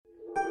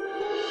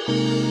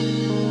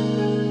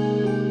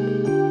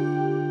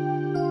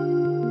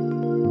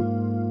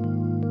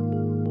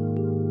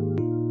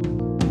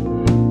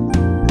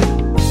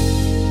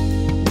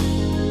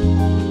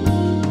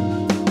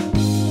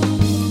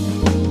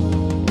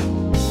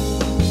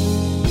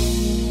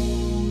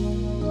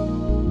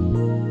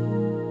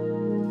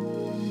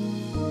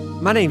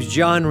My name's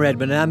John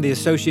Redmond, and I'm the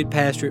Associate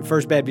Pastor at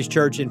First Baptist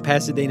Church in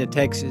Pasadena,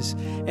 Texas.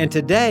 And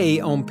today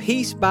on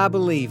Peace by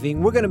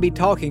Believing, we're going to be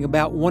talking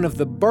about one of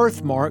the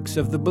birthmarks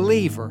of the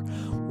believer,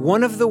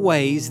 one of the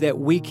ways that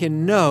we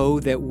can know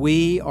that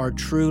we are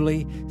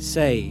truly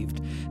saved.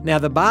 Now,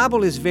 the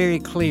Bible is very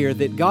clear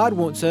that God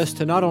wants us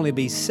to not only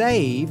be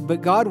saved,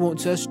 but God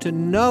wants us to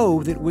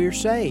know that we're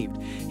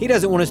saved. He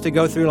doesn't want us to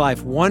go through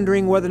life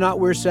wondering whether or not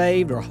we're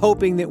saved or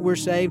hoping that we're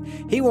saved.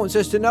 He wants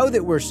us to know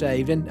that we're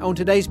saved. And on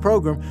today's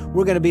program,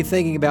 we're going to be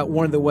thinking about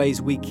one of the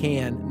ways we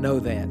can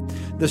know that.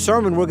 The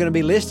sermon we're going to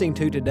be listening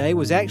to today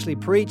was actually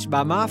preached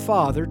by my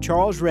father,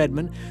 Charles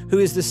Redmond, who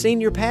is the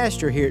senior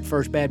pastor here at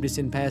First Baptist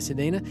in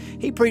Pasadena.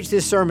 He preached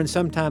this sermon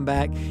some time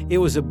back. It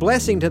was a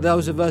blessing to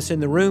those of us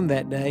in the room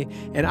that day,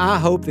 and I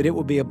hope that it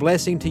will be a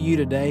blessing to you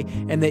today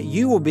and that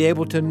you will be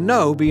able to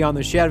know beyond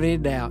the shadow of any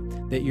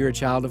doubt that you're a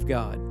child of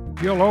God.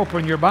 If you'll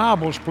open your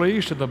Bibles,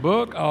 please, to the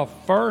book of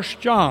 1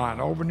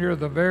 John, over near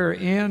the very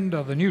end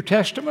of the New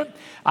Testament.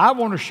 I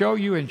want to show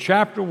you in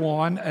chapter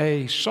 1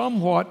 a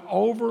somewhat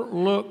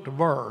overlooked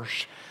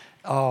verse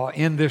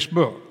in this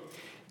book.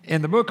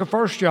 In the book of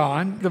 1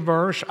 John, the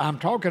verse I'm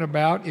talking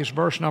about is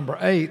verse number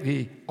 8,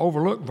 the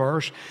overlooked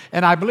verse.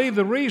 And I believe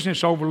the reason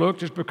it's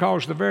overlooked is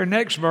because the very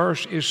next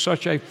verse is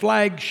such a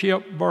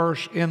flagship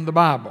verse in the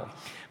Bible.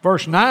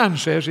 Verse 9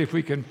 says, if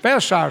we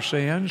confess our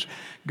sins,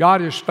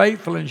 God is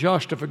faithful and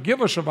just to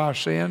forgive us of our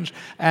sins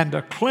and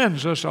to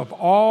cleanse us of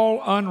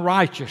all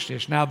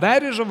unrighteousness. Now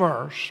that is a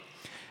verse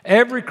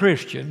every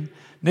Christian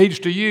needs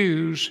to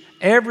use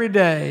every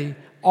day,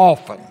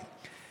 often.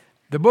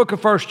 The book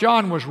of 1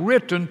 John was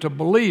written to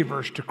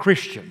believers, to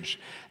Christians.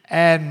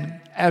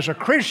 And as a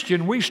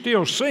Christian, we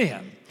still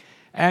sin.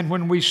 And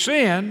when we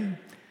sin,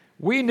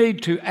 we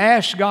need to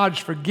ask God's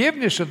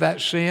forgiveness of that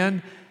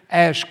sin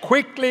as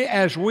quickly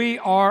as we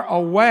are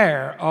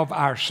aware of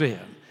our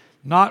sin.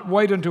 Not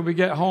wait until we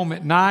get home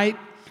at night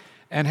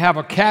and have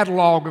a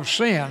catalog of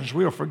sins.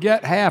 We'll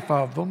forget half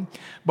of them.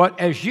 But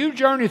as you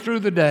journey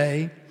through the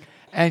day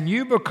and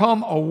you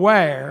become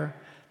aware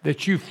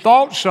that you've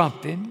thought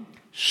something,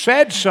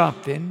 said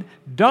something,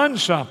 done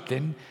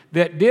something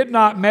that did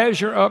not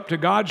measure up to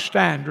God's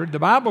standard, the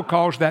Bible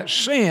calls that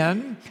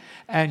sin,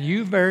 and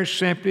you very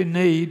simply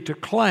need to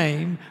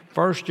claim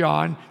 1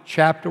 John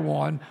chapter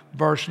 1,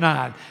 verse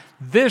 9.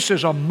 This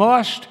is a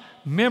must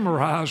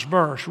memorize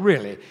verse,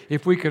 really.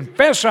 If we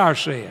confess our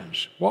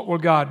sins, what will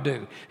God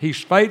do?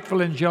 He's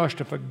faithful and just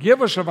to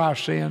forgive us of our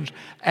sins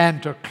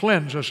and to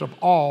cleanse us of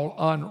all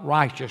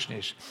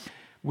unrighteousness.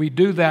 We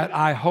do that,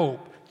 I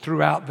hope,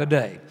 throughout the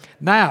day.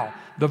 Now,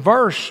 the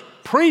verse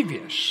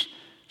previous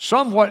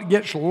somewhat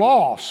gets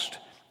lost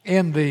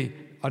in the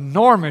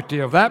enormity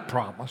of that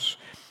promise.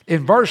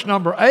 In verse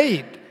number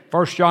 8,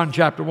 1 John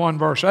chapter 1,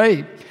 verse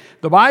 8,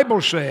 the Bible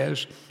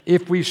says,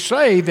 if we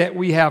say that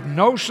we have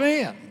no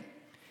sin,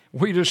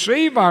 we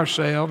deceive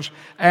ourselves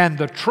and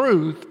the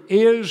truth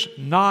is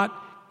not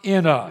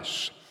in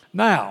us.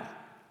 Now,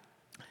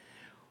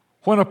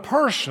 when a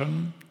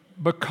person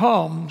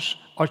becomes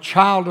a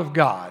child of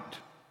God,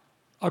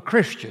 a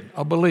Christian,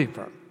 a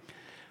believer,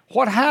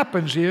 what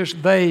happens is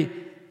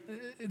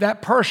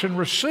that person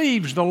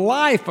receives the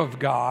life of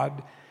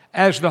God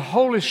as the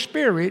Holy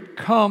Spirit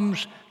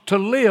comes to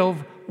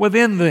live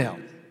within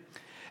them.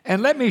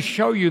 And let me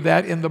show you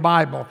that in the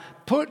Bible.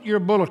 Put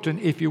your bulletin,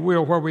 if you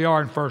will, where we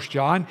are in 1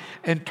 John,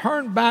 and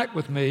turn back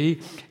with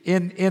me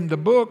in the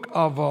book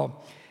of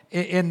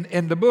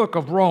in the book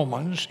of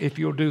Romans, if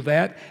you'll do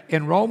that,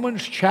 in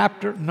Romans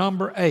chapter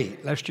number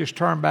 8. Let's just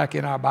turn back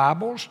in our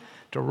Bibles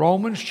to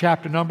Romans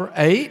chapter number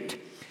 8.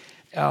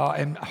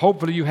 And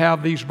hopefully you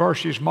have these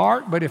verses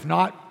marked, but if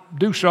not,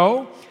 do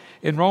so.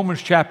 In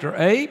Romans chapter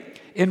 8,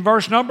 in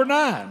verse number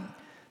 9,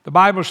 the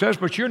Bible says,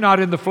 but you're not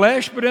in the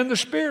flesh, but in the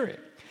Spirit.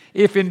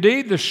 If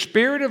indeed the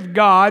Spirit of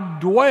God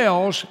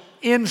dwells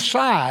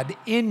inside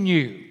in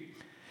you.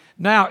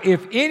 Now,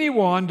 if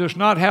anyone does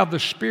not have the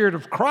Spirit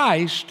of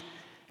Christ,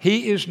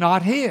 he is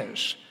not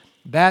his.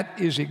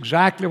 That is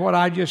exactly what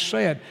I just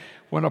said.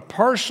 When a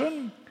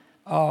person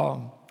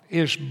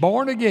is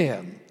born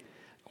again,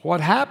 what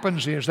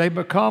happens is they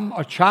become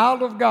a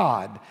child of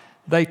God.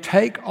 They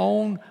take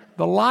on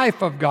the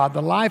life of God.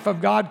 The life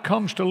of God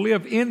comes to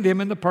live in them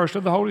in the person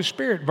of the Holy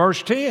Spirit.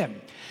 Verse 10,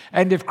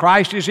 and if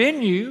Christ is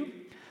in you,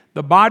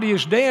 the body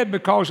is dead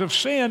because of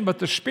sin, but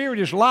the Spirit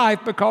is life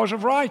because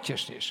of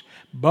righteousness.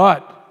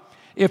 But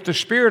if the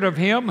Spirit of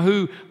Him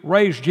who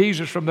raised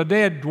Jesus from the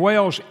dead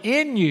dwells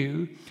in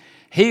you,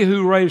 He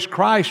who raised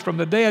Christ from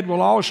the dead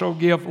will also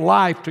give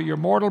life to your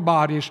mortal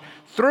bodies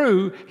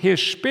through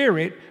His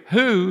Spirit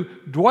who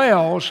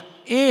dwells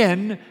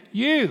in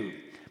you.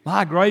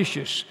 My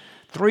gracious,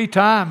 3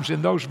 times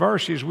in those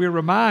verses we're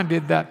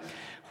reminded that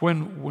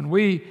when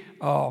we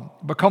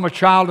become a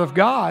child of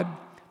God,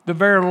 the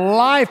very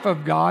life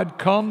of God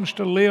comes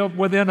to live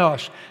within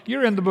us.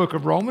 You're in the book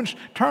of Romans.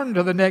 Turn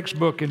to the next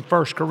book in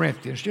 1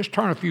 Corinthians. Just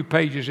turn a few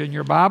pages in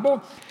your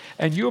Bible,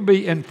 and you'll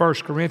be in 1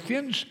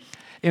 Corinthians.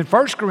 In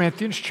 1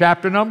 Corinthians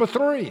chapter number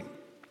 3.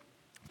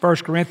 1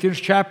 Corinthians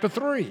chapter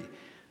 3,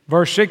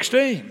 verse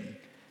 16.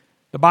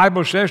 The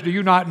Bible says, "Do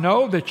you not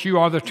know that you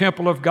are the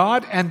temple of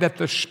God and that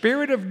the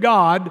Spirit of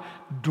God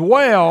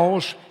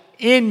dwells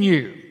in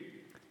you?"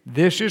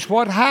 This is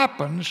what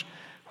happens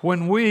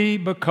when we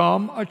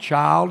become a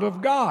child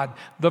of God.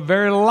 The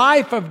very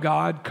life of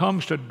God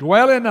comes to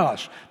dwell in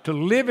us, to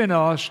live in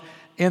us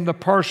in the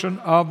person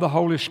of the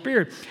Holy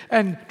Spirit.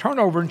 And turn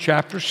over in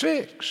chapter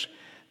 6,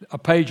 a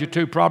page or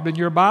two probably in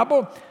your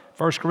Bible,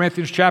 1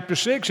 Corinthians chapter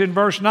 6 in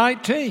verse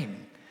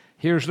 19.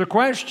 Here's the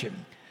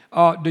question.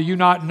 Do you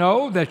not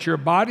know that your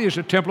body is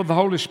a temple of the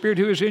Holy Spirit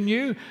who is in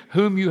you,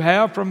 whom you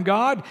have from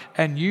God,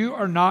 and you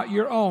are not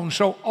your own?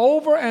 So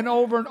over and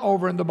over and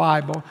over in the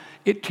Bible,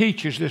 it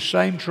teaches this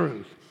same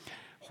truth.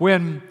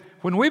 When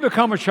we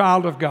become a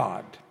child of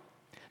God,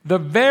 the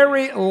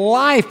very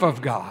life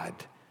of God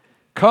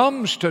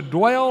comes to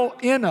dwell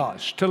in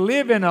us, to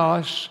live in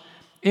us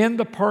in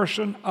the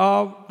person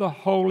of the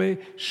Holy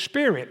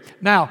Spirit.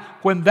 Now,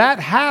 when that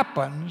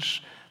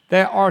happens,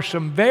 there are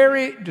some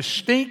very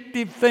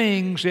distinctive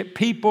things that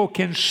people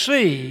can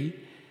see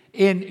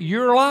in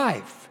your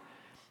life.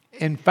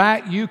 In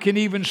fact, you can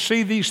even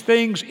see these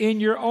things in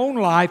your own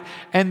life,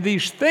 and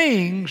these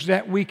things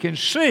that we can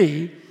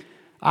see,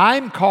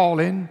 I'm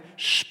calling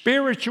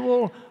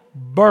spiritual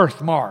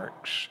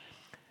birthmarks.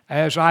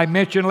 As I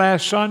mentioned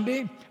last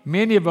Sunday,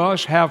 many of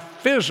us have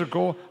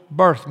physical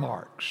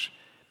birthmarks.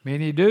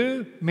 Many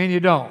do, many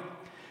don't.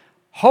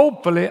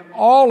 Hopefully,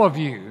 all of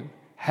you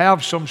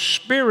have some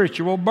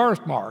spiritual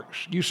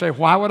birthmarks. You say,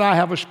 why would I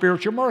have a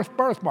spiritual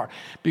birthmark?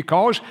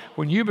 Because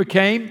when you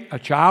became a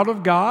child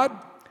of God,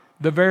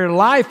 the very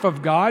life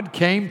of God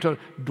came to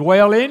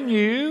dwell in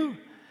you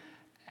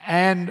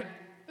and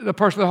the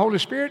person of the Holy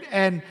Spirit,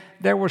 and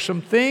there were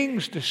some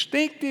things,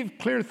 distinctive,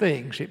 clear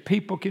things that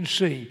people can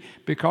see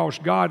because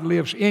God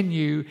lives in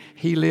you,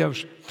 He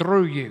lives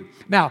through you.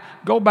 Now,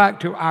 go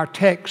back to our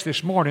text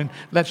this morning.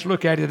 Let's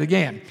look at it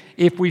again.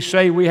 If we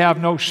say we have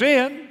no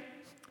sin,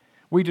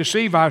 we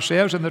deceive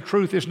ourselves and the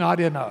truth is not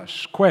in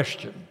us.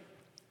 Question.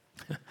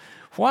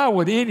 Why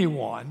would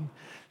anyone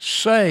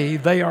say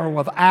they are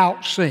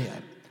without sin?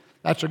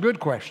 That's a good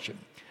question.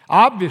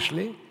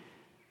 Obviously,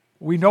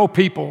 we know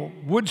people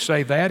would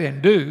say that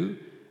and do,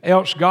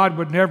 else God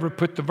would never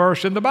put the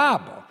verse in the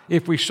Bible.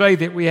 If we say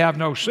that we have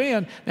no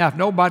sin, now if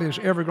nobody is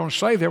ever going to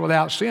say they're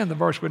without sin, the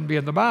verse wouldn't be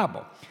in the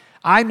Bible.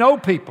 I know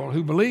people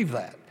who believe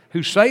that,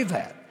 who say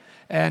that,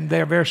 and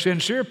they're very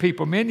sincere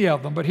people, many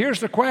of them. But here's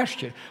the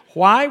question.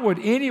 Why would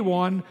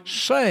anyone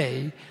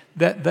say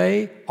that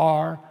they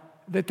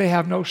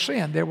have no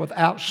sin, they're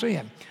without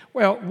sin?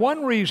 Well,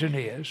 one reason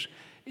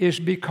is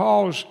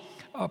because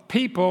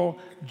people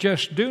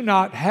just do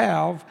not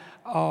have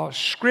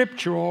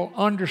scriptural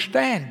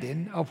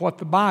understanding of what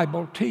the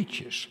Bible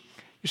teaches.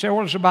 You say,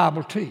 what does the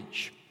Bible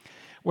teach?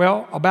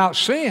 Well, about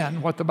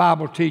sin, what the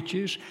Bible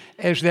teaches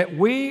is that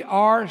we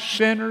are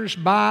sinners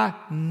by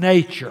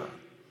nature.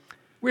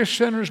 We're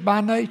sinners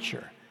by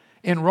nature.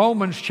 In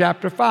Romans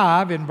chapter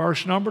 5, in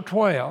verse number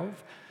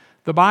 12,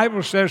 the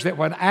Bible says that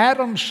when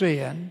Adam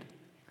sinned,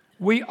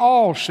 we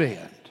all sinned.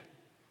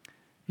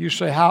 You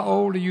say, how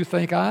old do you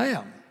think I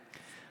am?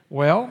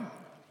 Well,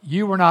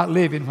 you were not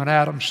living when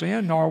Adam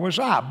sinned, nor was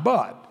I.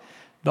 But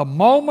the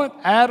moment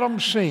Adam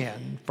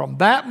sinned, from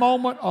that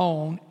moment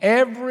on,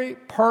 every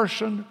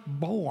person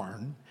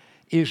born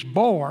is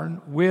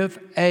born with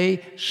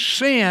a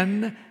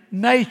sin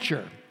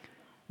nature.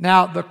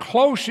 Now, the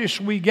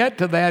closest we get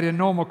to that in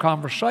normal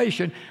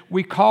conversation,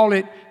 we call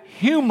it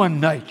human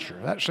nature.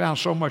 That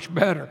sounds so much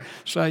better.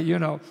 Say,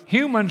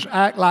 humans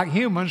act like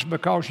humans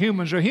because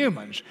humans are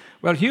humans.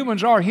 Well,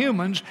 humans are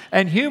humans,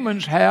 and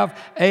humans have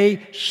a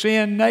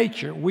sin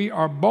nature. We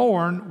are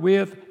born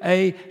with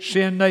a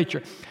sin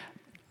nature.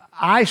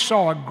 I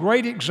saw a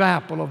great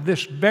example of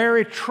this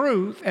very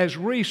truth as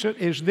recent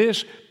as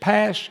this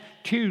past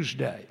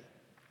Tuesday.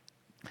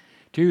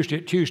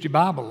 Tuesday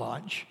Bible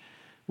lunch.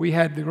 We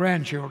had the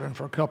grandchildren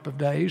for a couple of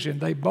days, and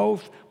they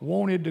both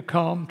wanted to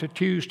come to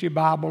Tuesday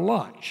Bible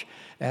lunch.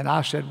 And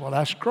I said, well,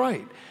 that's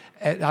great.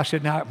 And I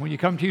said, now, when you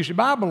come to Tuesday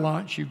Bible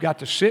lunch, you've got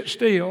to sit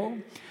still,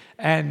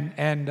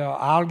 and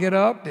I'll get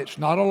up. It's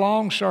not a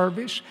long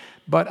service.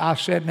 But I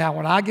said, now,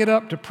 when I get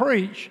up to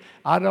preach,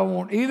 I don't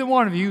want either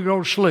one of you to go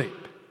to sleep.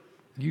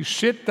 You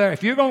sit there.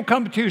 If you're going to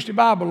come to Tuesday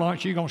Bible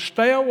lunch, you're going to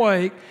stay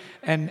awake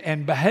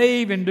and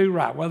behave and do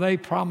right. Well, they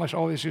promised,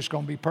 this is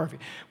going to be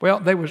perfect. Well,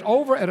 they was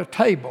over at a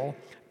table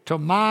to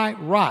my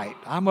right.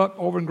 I'm up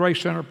over in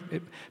Grace Center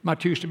at my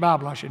Tuesday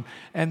Bible lunch,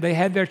 and they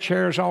had their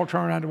chairs all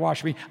turned around to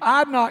watch me.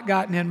 I've not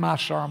gotten in my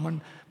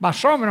sermon. My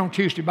sermon on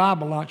Tuesday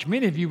Bible lunch,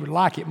 many of you would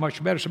like it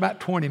much better. It's about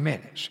 20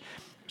 minutes.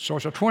 So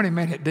it's a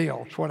 20-minute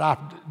deal. It's what I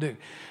do.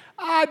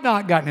 I've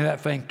not gotten in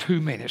that thing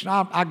 2 minutes. And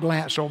I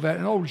glance over that,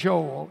 and old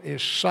Joel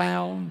is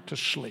sound to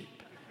sleep.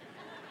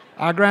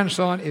 Our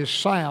grandson is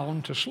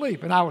sound to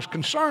sleep. And I was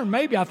concerned,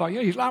 maybe I thought,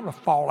 he's liable to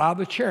fall out of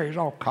the chair. He's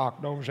all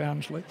cocked over,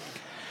 sound asleep.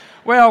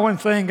 Well, when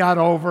the thing got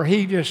over,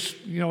 he just,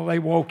 they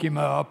woke him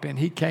up, and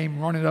he came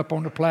running up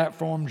on the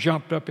platform,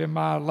 jumped up in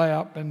my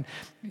lap, and,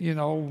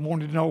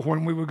 wanted to know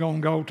when we were going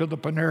to go to the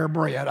Panera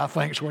Bread. I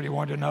think is what he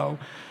wanted to know.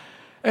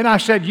 And I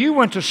said, you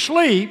went to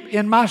sleep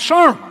in my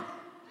sermon.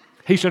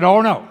 He said,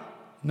 oh, no.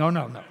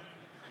 No.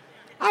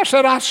 I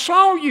said, I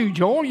saw you,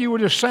 Joel. You were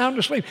just sound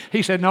asleep.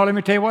 He said, no, let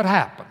me tell you what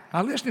happened.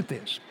 Now, listen to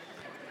this.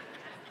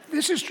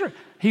 This is true.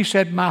 He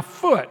said, my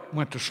foot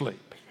went to sleep.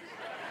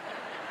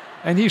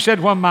 And he said,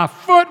 when my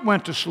foot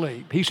went to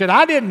sleep, he said,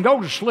 I didn't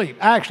go to sleep.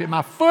 Actually,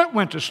 my foot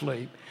went to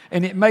sleep,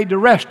 and it made the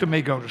rest of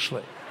me go to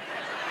sleep.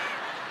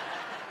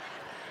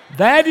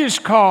 That is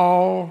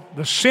called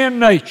the sin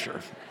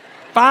nature.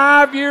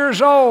 5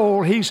 years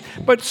old,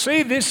 but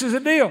see, this is the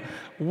deal.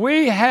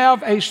 We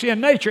have a sin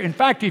nature. In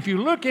fact, if you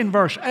look in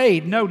verse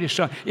 8, notice,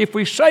 if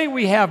we say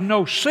we have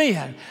no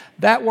sin,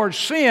 that word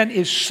sin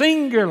is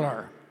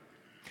singular.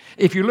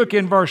 If you look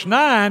in verse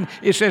 9,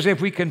 it says if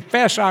we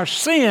confess our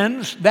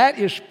sins, that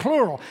is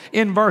plural.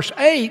 In verse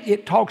 8,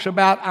 it talks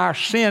about our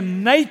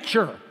sin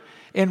nature.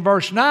 In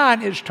verse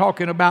 9, it's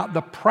talking about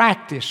the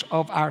practice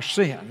of our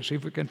sins,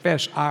 if we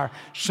confess our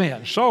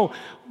sins. So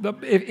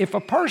if a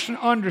person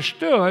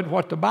understood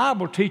what the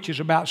Bible teaches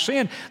about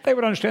sin, they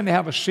would understand they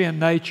have a sin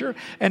nature.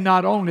 And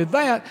not only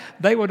that,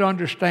 they would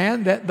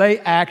understand that they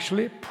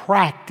actually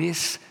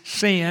practice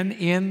sin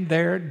in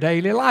their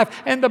daily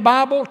life. And the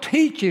Bible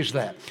teaches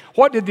that.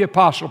 What did the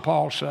Apostle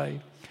Paul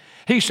say?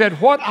 He said,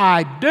 what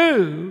I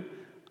do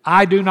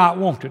not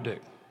want to do.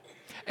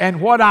 And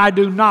what I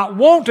do not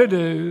want to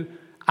do,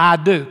 I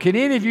do. Can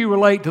any of you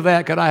relate to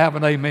that? Could I have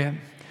an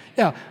amen?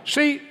 Yeah.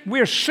 See,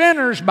 we're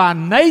sinners by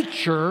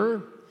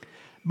nature,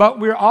 but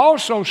we're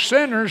also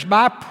sinners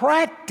by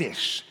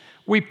practice.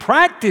 We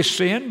practice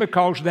sin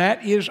because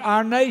that is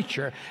our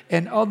nature.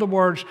 In other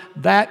words,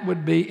 that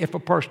would be if a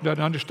person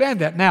doesn't understand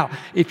that. Now,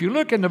 if you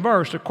look in the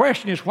verse, the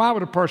question is, why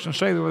would a person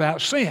say they're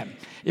without sin?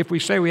 If we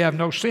say we have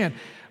no sin,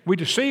 we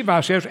deceive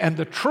ourselves, and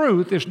the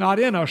truth is not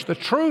in us. The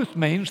truth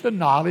means the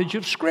knowledge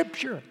of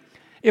Scripture.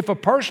 If a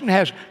person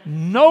has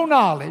no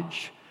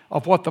knowledge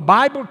of what the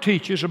Bible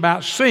teaches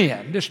about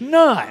sin, there's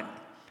none,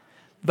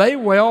 they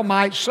well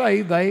might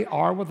say they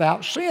are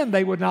without sin.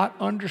 They would not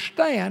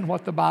understand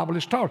what the Bible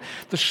is taught.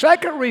 The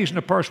second reason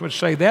a person would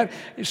say that,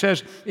 it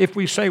says, if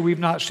we say we've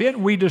not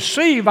sinned, we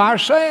deceive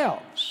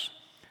ourselves.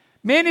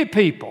 Many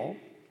people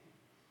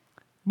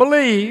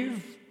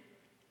believe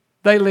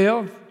they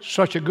live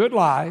such a good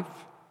life,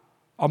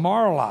 a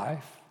moral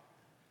life,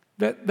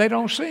 that they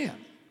don't sin.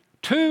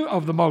 Two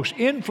of the most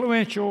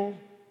influential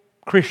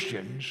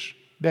Christians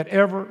that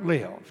ever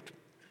lived,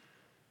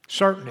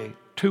 certainly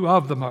two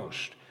of the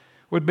most,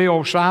 would be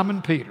old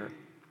Simon Peter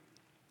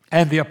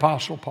and the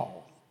Apostle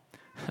Paul.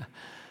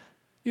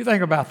 You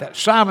think about that.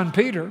 Simon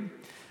Peter,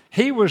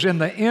 he was in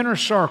the inner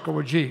circle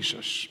with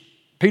Jesus,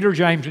 Peter,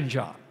 James, and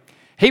John.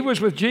 He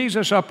was with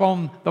Jesus up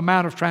on the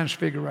Mount of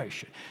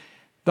Transfiguration.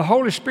 The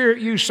Holy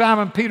Spirit used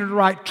Simon Peter to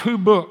write 2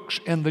 books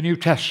in the New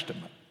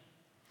Testament.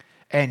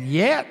 And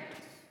yet,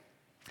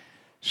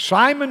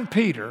 Simon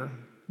Peter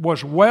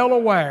was well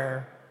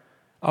aware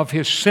of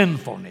his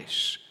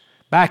sinfulness.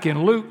 Back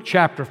in Luke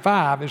chapter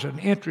 5 is an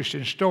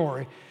interesting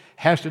story. It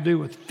has to do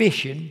with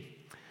fishing.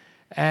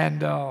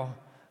 And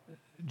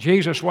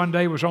Jesus one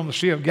day was on the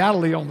Sea of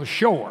Galilee on the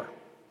shore.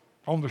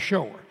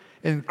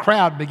 And the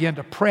crowd began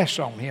to press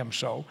on him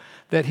so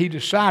that he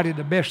decided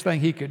the best thing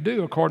he could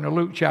do, according to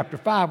Luke chapter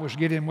 5, was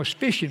get in his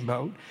fishing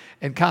boat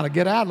and kind of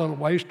get out a little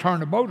ways, turn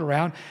the boat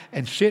around,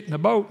 and sit in the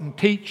boat and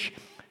teach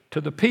to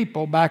the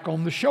people back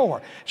on the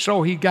shore.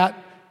 So he got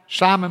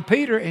Simon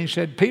Peter and he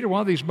said, Peter,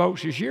 one of these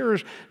boats is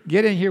yours.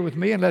 Get in here with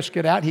me and let's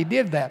get out. He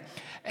did that.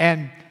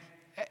 And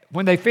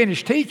when they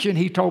finished teaching,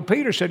 he told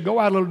Peter, said, go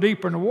out a little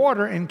deeper in the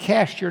water and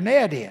cast your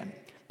net in.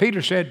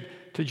 Peter said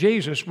to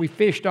Jesus, we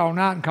fished all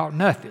night and caught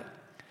nothing.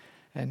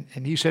 And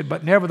he said,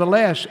 but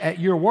nevertheless, at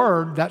your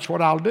word, that's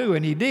what I'll do.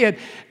 And he did.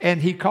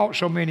 And he caught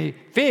so many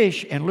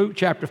fish in Luke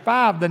chapter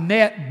 5, the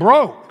net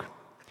broke.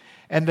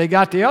 And they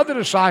got the other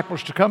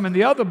disciples to come in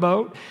the other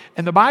boat.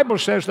 And the Bible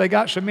says they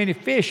got so many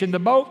fish in the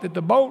boat that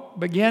the boat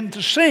began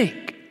to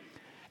sink.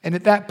 And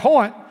at that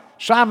point,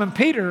 Simon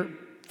Peter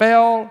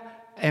fell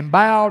and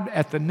bowed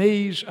at the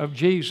knees of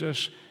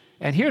Jesus.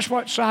 And here's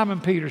what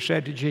Simon Peter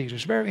said to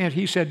Jesus. Very end,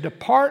 he said,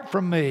 depart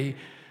from me,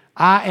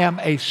 I am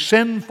a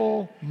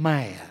sinful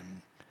man.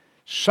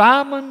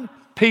 Simon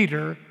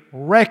Peter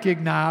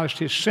recognized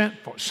his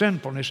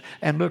sinfulness,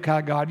 and look how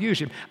God used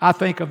him. I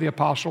think of the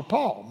Apostle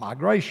Paul, my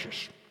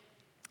gracious.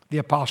 The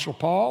Apostle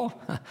Paul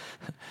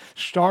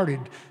started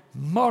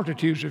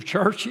multitudes of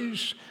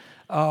churches,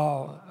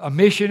 a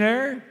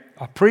missionary,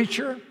 a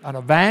preacher, an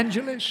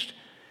evangelist.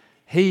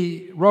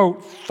 He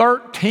wrote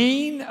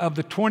 13 of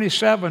the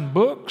 27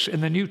 books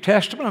in the New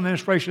Testament on the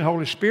inspiration of the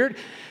Holy Spirit.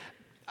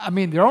 I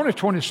mean, there are only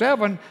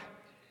 27.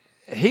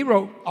 He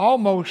wrote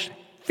almost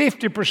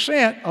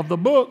 50% of the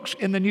books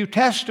in the New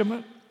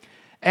Testament.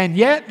 And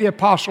yet the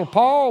Apostle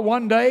Paul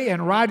one day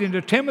in writing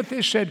to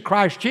Timothy said,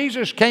 Christ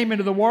Jesus came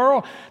into the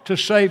world to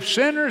save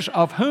sinners,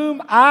 of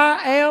whom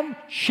I am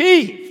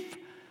chief.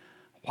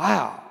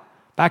 Wow.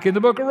 Back in the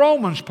book of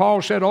Romans,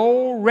 Paul said,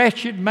 oh,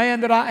 wretched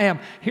man that I am.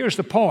 Here's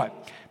the point.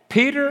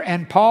 Peter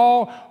and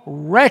Paul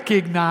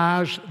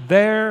recognized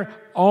their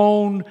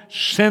own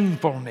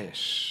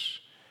sinfulness.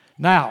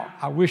 Now,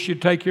 I wish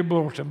you'd take your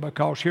bulletin,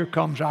 because here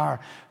comes our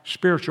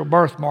spiritual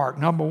birthmark.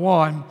 Number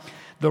one,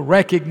 the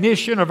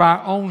recognition of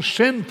our own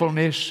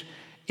sinfulness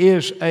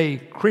is a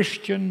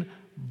Christian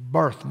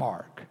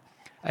birthmark.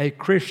 A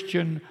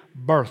Christian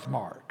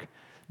birthmark.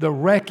 The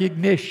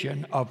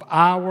recognition of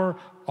our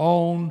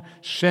own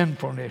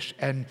sinfulness.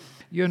 And,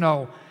 you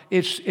know,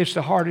 it's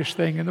the hardest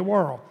thing in the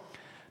world.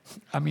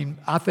 I mean,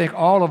 I think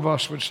all of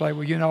us would say,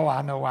 well, you know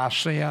I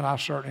sin, I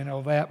certainly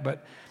know that,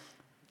 but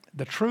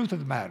the truth of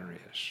the matter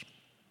is,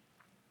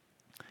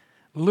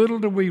 little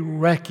do we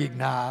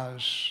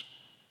recognize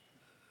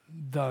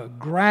the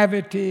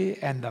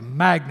gravity and the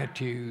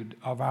magnitude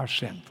of our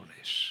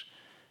sinfulness.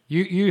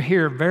 You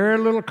hear very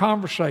little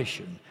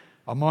conversation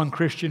among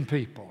Christian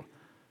people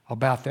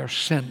about their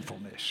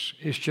sinfulness.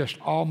 It's just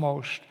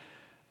almost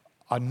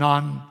a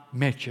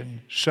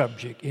non-mentioned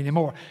subject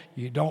anymore.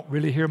 You don't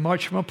really hear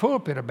much from a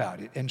pulpit about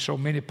it in so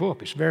many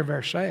pulpits. Very,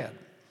 very sad.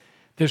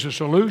 There's a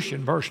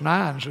solution. Verse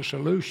 9 is a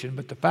solution,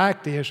 but the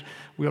fact is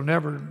we'll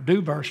never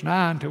do verse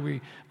 9 until we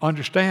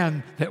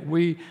understand that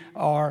we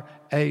are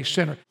a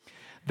sinner.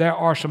 There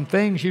are some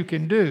things you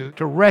can do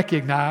to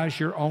recognize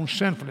your own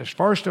sinfulness.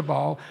 First of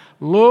all,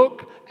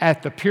 look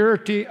at the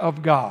purity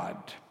of God.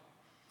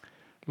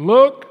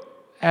 Look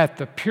at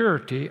the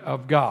purity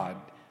of God.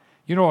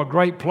 You know, a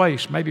great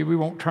place, maybe we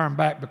won't turn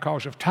back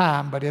because of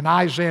time, but in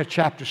Isaiah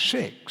chapter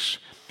 6,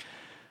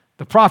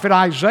 the prophet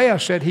Isaiah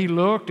said he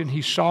looked and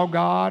he saw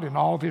God and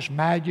all of His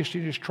majesty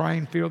and His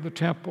train filled the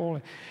temple.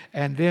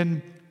 And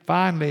then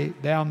finally,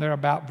 down there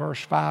about verse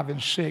 5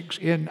 and 6,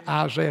 in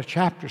Isaiah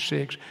chapter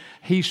 6,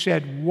 he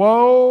said,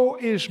 woe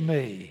is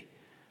me,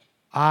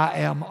 I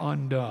am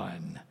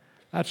undone.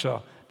 That's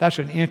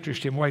an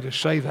interesting way to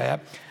say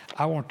that.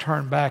 I want to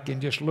turn back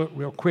and just look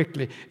real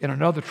quickly in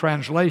another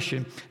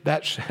translation.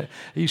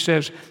 It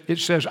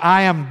says,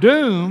 I am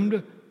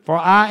doomed, for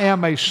I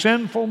am a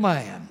sinful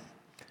man.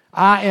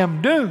 I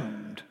am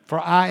doomed, for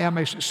I am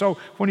a... So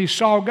when he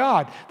saw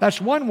God, that's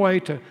one way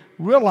to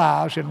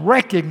realize and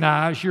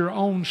recognize your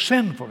own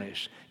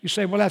sinfulness. You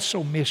say, well, that's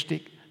so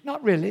mystic.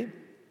 Not really. You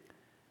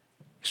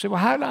say, well,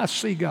 how did I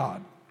see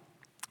God?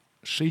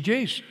 See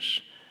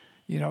Jesus.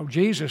 You know,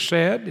 Jesus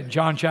said in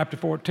John chapter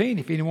 14,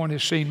 if anyone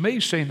has seen me,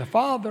 seen the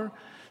Father.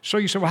 So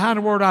you say, well, how in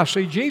the world do I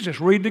see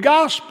Jesus? Read the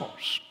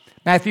Gospels.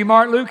 Matthew,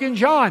 Mark, Luke, and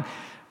John.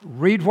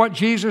 Read what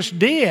Jesus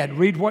did.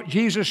 Read what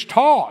Jesus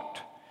taught.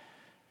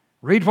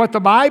 Read what the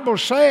Bible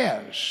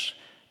says.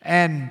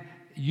 And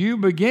you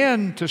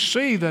begin to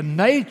see the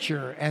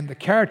nature and the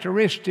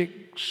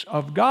characteristics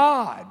of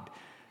God.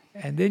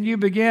 And then you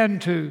begin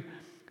to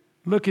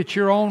look at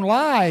your own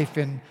life,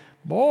 and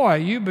boy,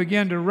 you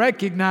begin to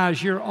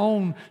recognize your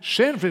own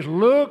sinfulness.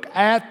 Look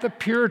at the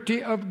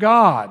purity of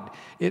God.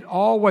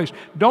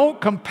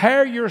 Don't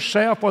compare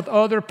yourself with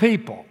other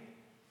people.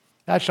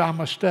 That's our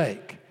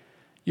mistake.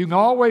 You can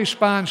always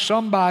find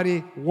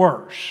somebody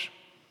worse,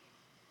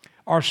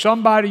 or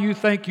somebody you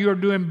think you're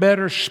doing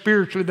better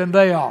spiritually than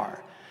they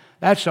are.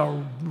 That's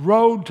a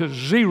road to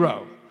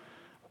zero.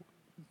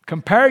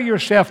 Compare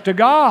yourself to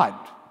God,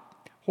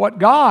 what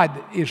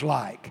God is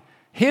like,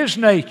 His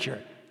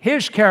nature,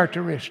 His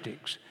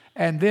characteristics,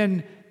 and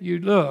then you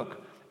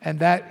look, and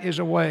that is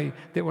a way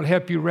that will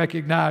help you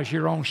recognize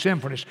your own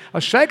sinfulness.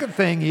 A second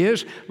thing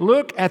is,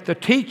 look at the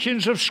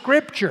teachings of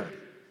Scripture.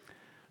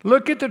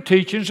 Look at the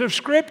teachings of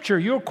Scripture.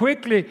 You'll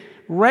quickly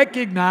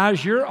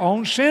recognize your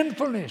own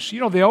sinfulness.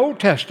 You know, the Old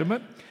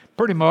Testament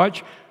pretty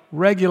much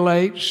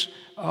regulates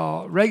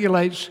our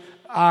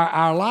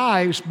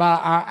lives by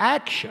our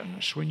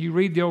actions. When you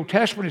read the Old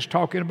Testament, it's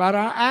talking about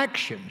our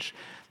actions.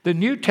 The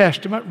New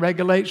Testament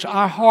regulates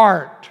our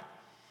heart.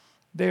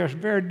 They are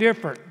very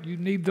different. You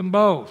need them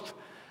both.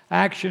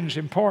 Actions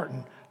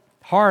important,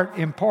 heart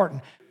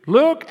important.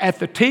 Look at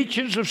the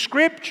teachings of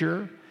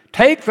Scripture,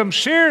 take them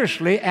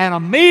seriously, and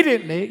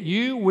immediately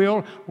you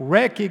will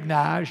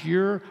recognize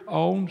your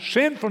own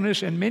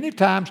sinfulness, and many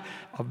times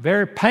a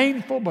very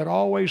painful but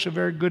always a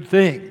very good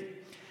thing.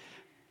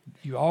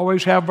 You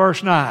always have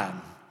verse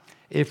 9.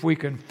 If we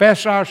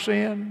confess our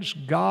sins,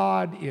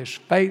 God is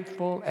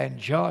faithful and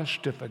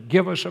just to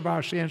forgive us of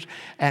our sins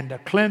and to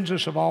cleanse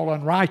us of all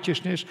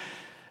unrighteousness.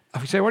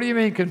 You say, what do you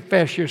mean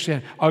confess your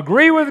sin?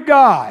 Agree with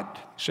God.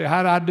 Say,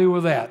 how do I do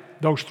with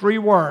that? Those three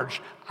words.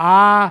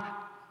 I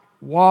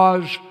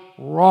was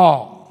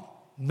wrong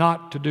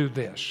not to do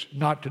this,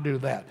 not to do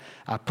that.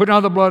 I put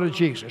on the blood of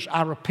Jesus.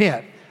 I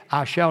repent.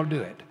 I shall do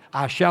it.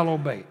 I shall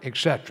obey,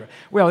 etc.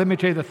 Well, let me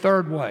tell you the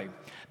third way.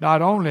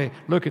 Not only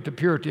look at the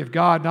purity of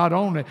God, not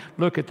only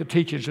look at the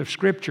teachings of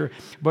Scripture,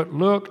 but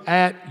look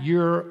at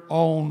your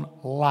own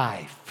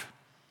life.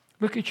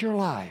 Look at your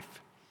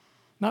life.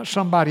 Not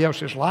somebody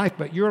else's life,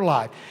 but your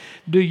life.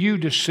 Do you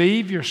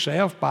deceive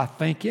yourself by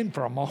thinking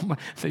for a moment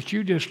that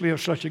you just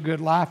live such a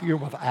good life, you're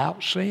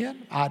without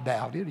sin? I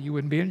doubt it. You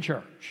wouldn't be in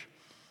church.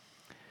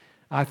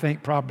 I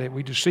think probably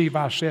we deceive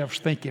ourselves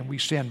thinking we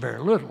sin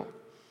very little,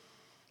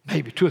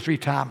 maybe 2 or 3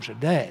 times a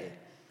day.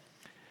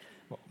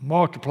 Well,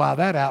 multiply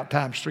that out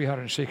times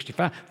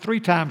 365. 3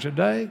 times a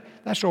day,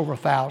 that's over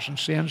 1,000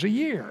 sins a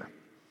year.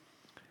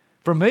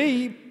 For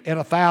me, at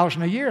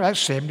 1,000 a year, that's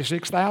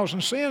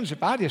 76,000 sins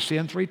if I just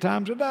sin 3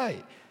 times a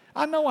day.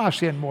 I know I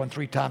sin more than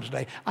 3 times a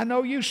day. I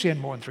know you sin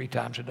more than 3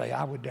 times a day,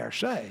 I would dare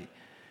say.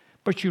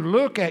 But you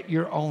look at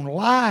your own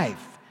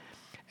life,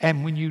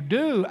 and when you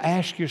do,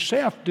 ask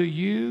yourself, do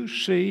you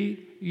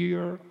see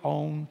your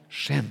own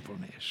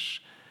sinfulness?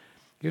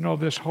 You know,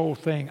 this whole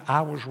thing,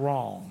 I was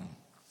wrong.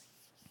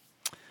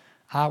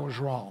 I was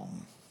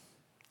wrong.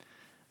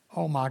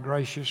 Oh, my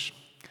gracious.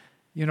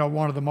 You know,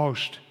 one of the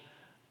most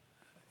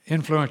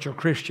influential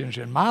Christians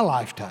in my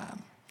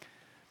lifetime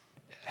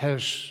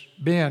has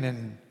been,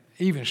 and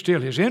even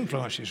still his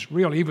influence is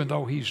real, even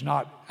though he's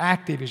not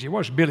active as he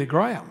was, Billy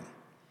Graham.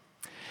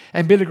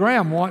 And Billy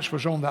Graham once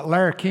was on that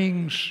Larry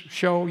King's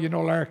show. You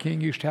know, Larry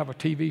King used to have a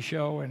TV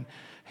show, and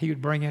he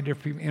would bring in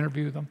different people,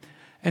 interview them.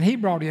 And he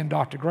brought in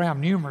Dr.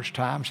 Graham numerous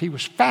times. He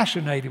was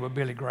fascinated with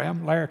Billy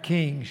Graham. Larry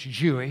King's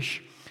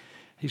Jewish.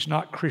 He's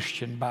not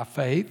Christian by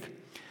faith.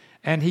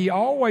 And he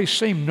always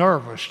seemed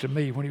nervous to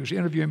me when he was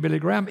interviewing Billy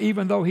Graham,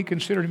 even though he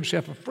considered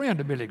himself a friend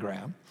of Billy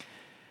Graham.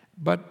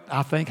 But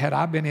I think had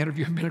I been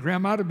interviewing Billy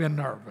Graham, I'd have been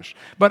nervous.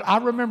 But I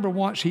remember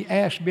once he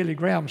asked Billy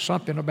Graham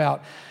something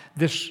about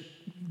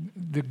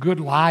the good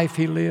life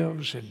he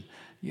lives, and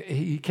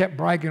he kept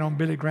bragging on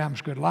Billy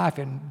Graham's good life.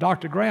 And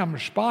Dr. Graham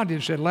responded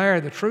and said, Larry,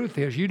 the truth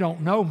is you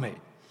don't know me.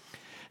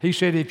 He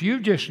said, if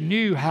you just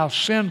knew how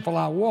sinful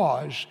I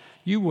was,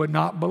 you would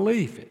not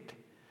believe it.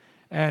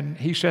 And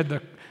he said,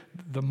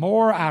 the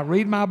more I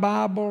read my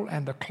Bible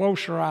and the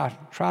closer I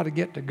try to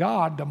get to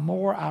God, the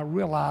more I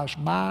realize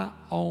my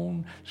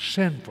own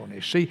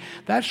sinfulness. See,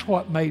 that's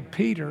what made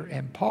Peter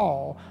and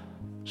Paul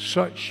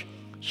such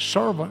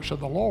servants of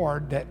the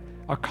Lord that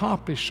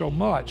accomplished so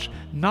much.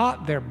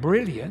 Not their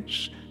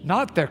brilliance,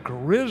 not their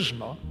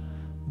charisma,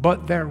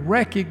 but their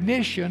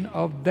recognition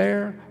of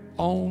their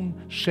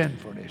own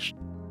sinfulness.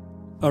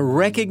 A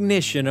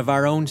recognition of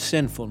our own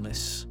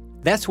sinfulness.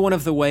 That's one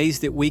of the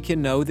ways that we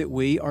can know that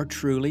we are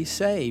truly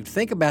saved.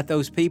 Think about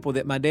those people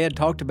that my dad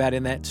talked about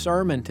in that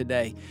sermon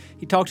today.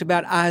 He talked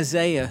about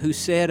Isaiah, who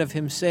said of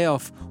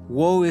himself,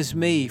 "Woe is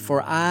me,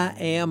 for I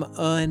am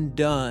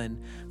undone,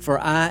 for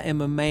I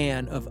am a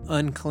man of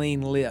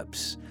unclean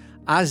lips."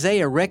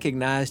 Isaiah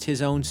recognized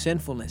his own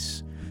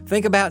sinfulness.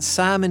 Think about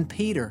Simon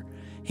Peter.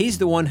 He's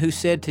the one who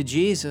said to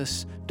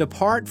Jesus,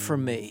 "Depart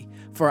from me,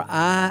 for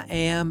I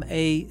am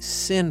a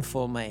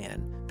sinful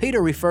man."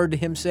 Peter referred to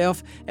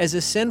himself as a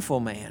sinful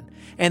man.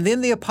 And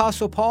then the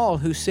Apostle Paul,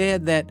 who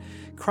said that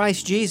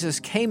Christ Jesus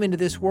came into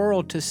this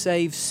world to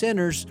save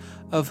sinners,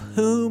 of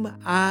whom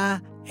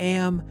I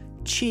am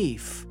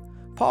chief.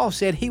 Paul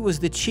said he was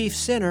the chief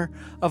sinner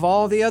of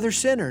all the other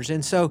sinners.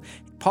 And so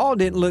Paul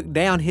didn't look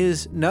down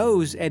his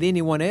nose at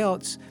anyone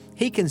else.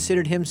 He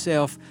considered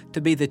himself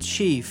to be the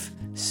chief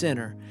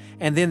sinner.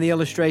 And then the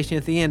illustration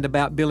at the end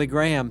about Billy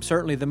Graham,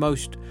 certainly the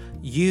most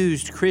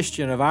used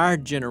Christian of our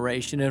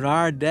generation, of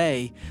our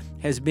day,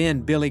 has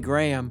been Billy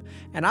Graham.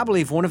 And I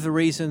believe one of the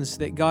reasons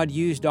that God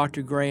used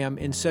Dr. Graham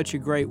in such a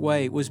great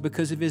way was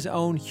because of his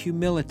own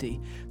humility,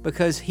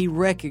 because he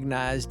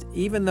recognized,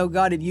 even though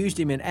God had used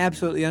him in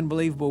absolutely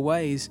unbelievable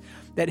ways,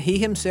 that he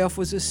himself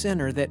was a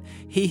sinner, that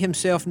he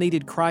himself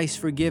needed Christ's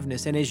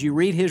forgiveness. And as you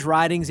read his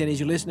writings and as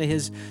you listen to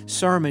his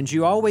sermons,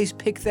 you always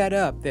pick that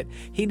up, that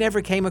he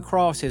never came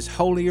across as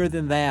holier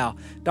than thou.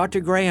 Dr.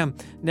 Graham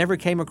never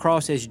came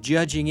across as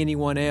judging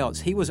anyone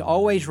else. He was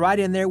always right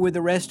in there with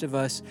the rest of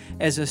us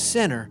as a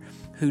sinner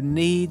who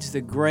needs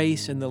the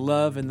grace and the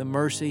love and the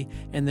mercy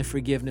and the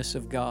forgiveness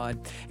of God.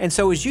 And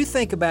so as you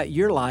think about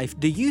your life,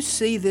 do you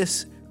see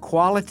this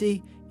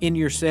quality in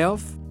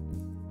yourself?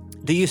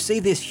 Do you see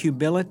this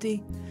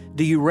humility?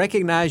 Do you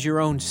recognize your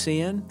own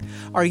sin?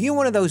 Are you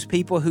one of those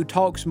people who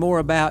talks more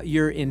about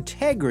your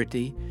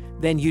integrity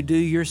than you do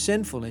your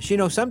sinfulness? You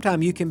know,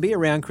 sometimes you can be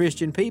around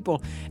Christian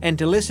people, and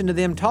to listen to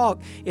them talk,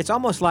 it's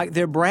almost like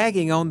they're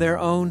bragging on their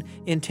own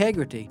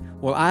integrity.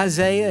 Well,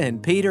 Isaiah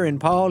and Peter and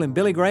Paul and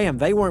Billy Graham,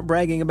 they weren't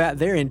bragging about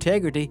their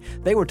integrity.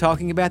 They were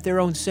talking about their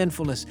own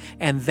sinfulness.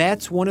 And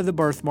that's one of the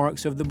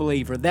birthmarks of the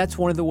believer. That's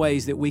one of the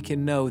ways that we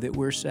can know that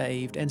we're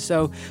saved. And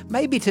so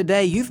maybe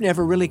today you've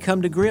never really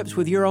come to grips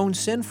with your own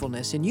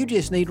sinfulness, and you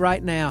just need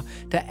right now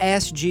to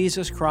ask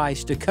Jesus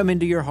Christ to come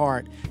into your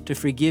heart, to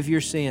forgive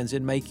your sins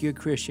and make you a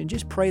Christian.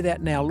 Just pray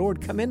that now. Lord,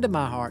 come into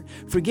my heart.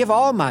 Forgive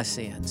all my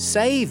sins.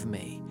 Save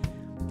me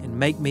and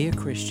make me a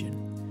Christian.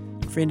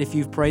 Friend, if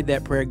you've prayed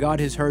that prayer, God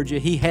has heard you.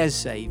 He has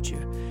saved you.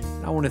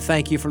 And I want to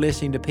thank you for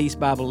listening to Peace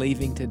by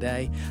Believing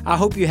today. I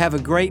hope you have a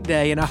great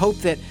day, and I hope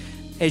that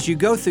as you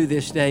go through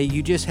this day,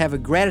 you just have a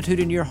gratitude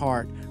in your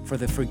heart for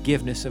the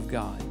forgiveness of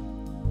God.